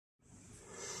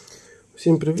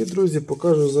Всім привіт, друзі!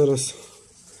 Покажу зараз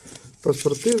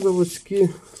паспорти заводські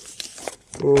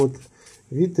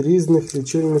від різних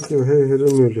лічильників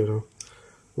Гейгера-Мюллера.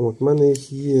 У мене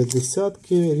їх є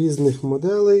десятки різних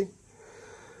моделей.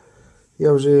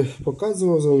 Я вже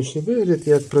показував зовнішній вигляд,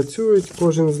 як працюють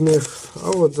кожен з них. А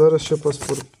от зараз ще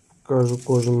паспорт покажу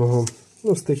кожного,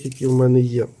 з тих, які в мене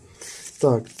є.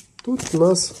 Так, тут у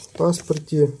нас в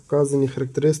паспорті вказані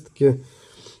характеристики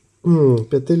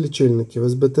 5 лічильників: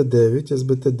 СБТ9,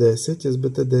 СБТ10,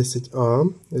 СБТ10А,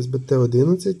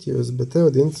 СБТ11 і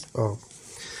СБТ11А.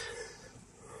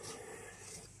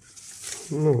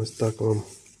 Ось так вам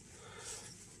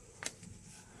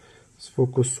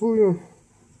сфокусую.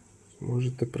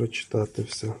 Можете прочитати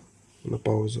все. На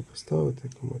паузу поставити,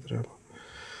 кому треба.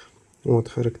 От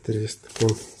характеристики.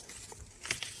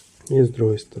 І з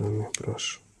другої сторони,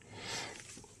 прошу.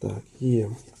 Так,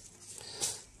 є.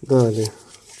 Далі.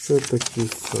 Це такий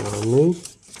самий.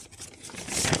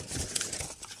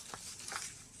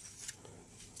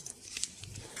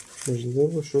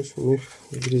 Можливо, щось у них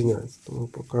відрізняється, тому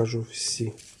покажу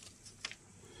всі.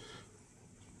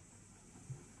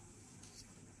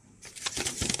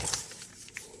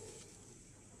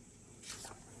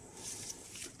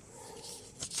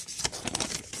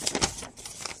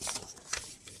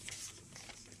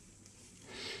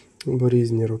 Бо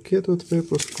різні роки тут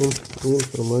випуску, і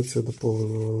інформація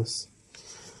доповнювалась,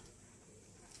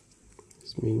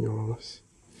 змінювалась.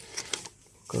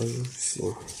 Покажу всі.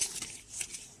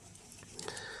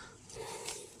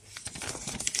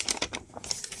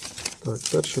 Так,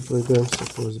 перше пройдемося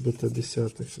по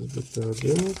СБТ10,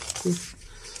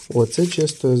 СБТ11. Це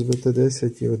чисто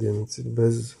СБТ10 і 11,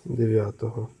 без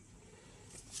 9-го.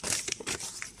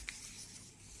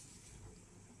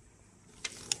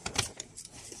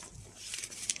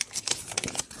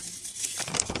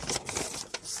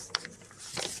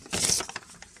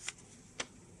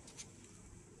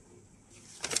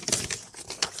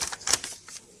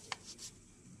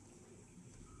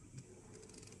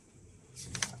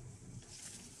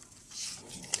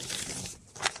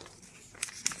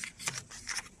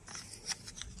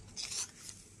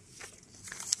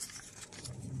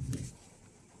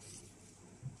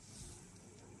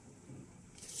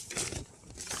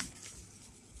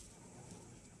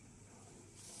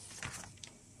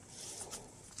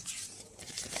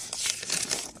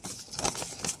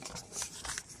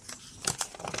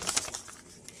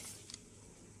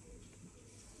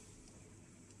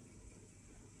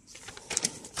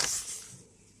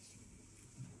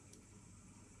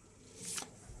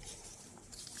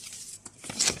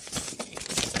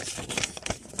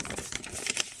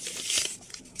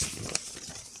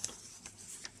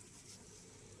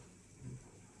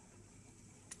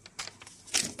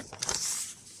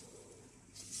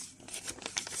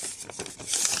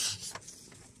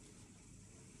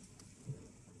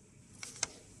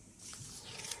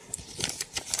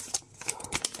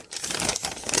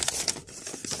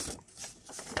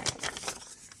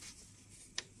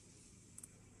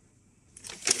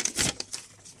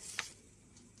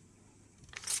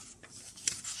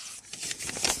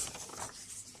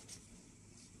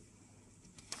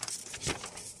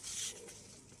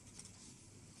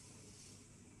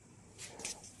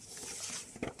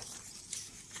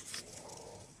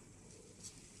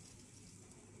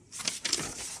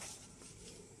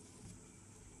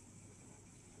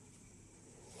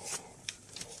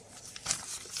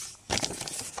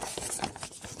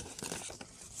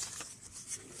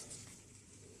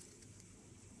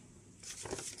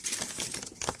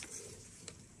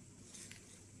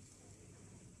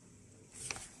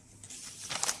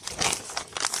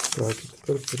 Так,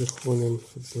 тепер переходимо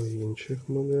до інших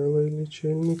моделей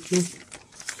лічильників.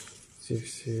 Ці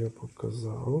всі я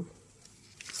показав.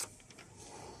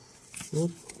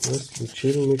 От у нас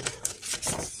лічильник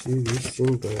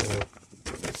си8Б.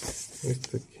 Ось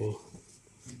такий.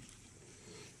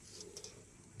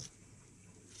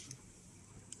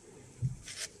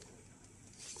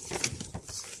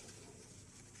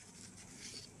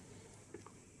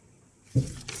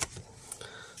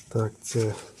 Так,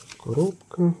 це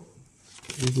коробка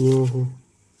від нього.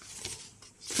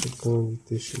 Така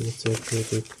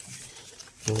 2020 рік.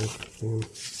 1,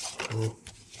 2,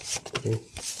 3,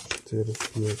 4,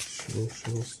 5,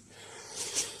 6.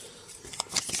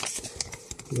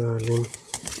 Далі.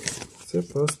 Це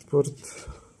паспорт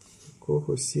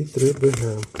якого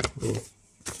си3бг.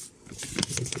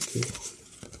 Ось такий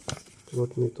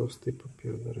плотний товстий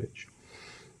папір, до речі.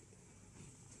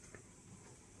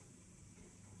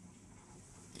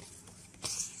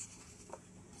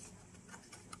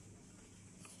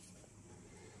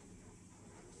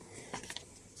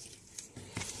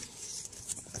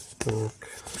 Так,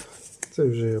 це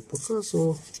вже я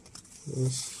показував.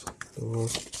 Раз, два,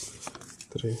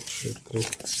 три, ще три.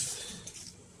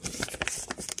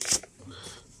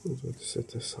 Тут все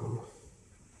те саме.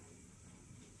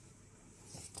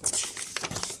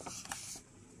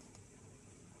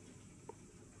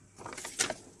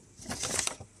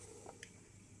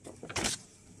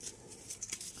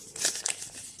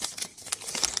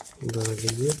 Далі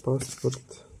є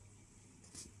паспорт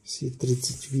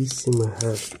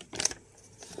си38г.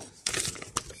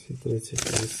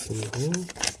 си38г.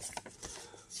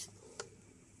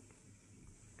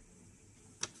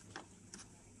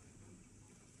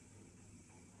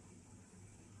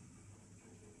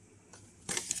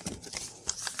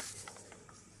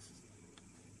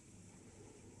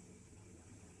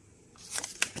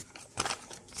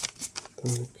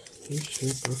 Так, і ще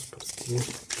паспорт є.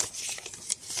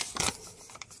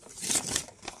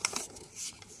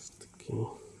 Такий.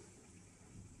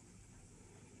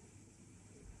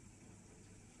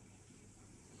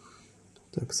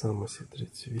 Так само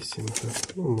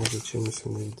си38г. Ну, може чимось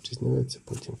вони відрізняються,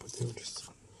 потім подивлюся.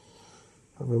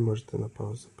 А ви можете на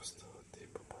паузу поставити і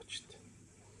побачити.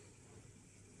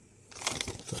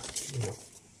 Так, є.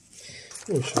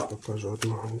 І ще покажу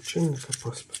одного лічильника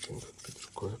паспорт, він тут під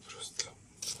рукою просто.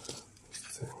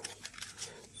 Це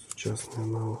сучасний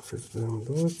аналог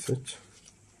СБТ10.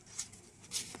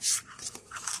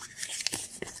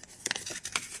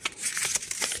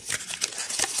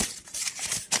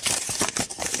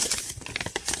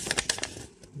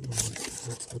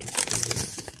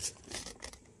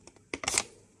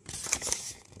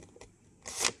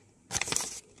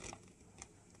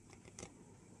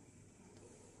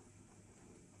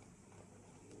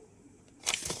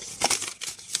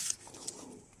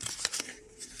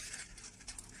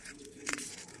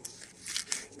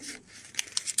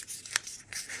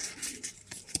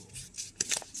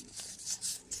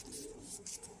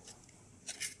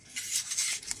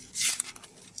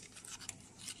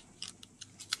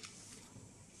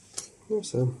 Ну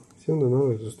все. Всім до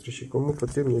нових зустрічей. Кому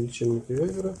потрібні лічильники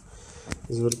Гейгера,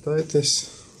 звертайтесь.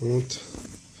 От,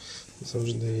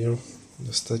 завжди є в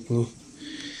достатній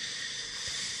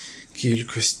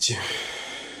кількості.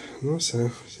 Ну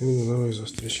все. Всім до нових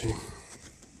зустрічей.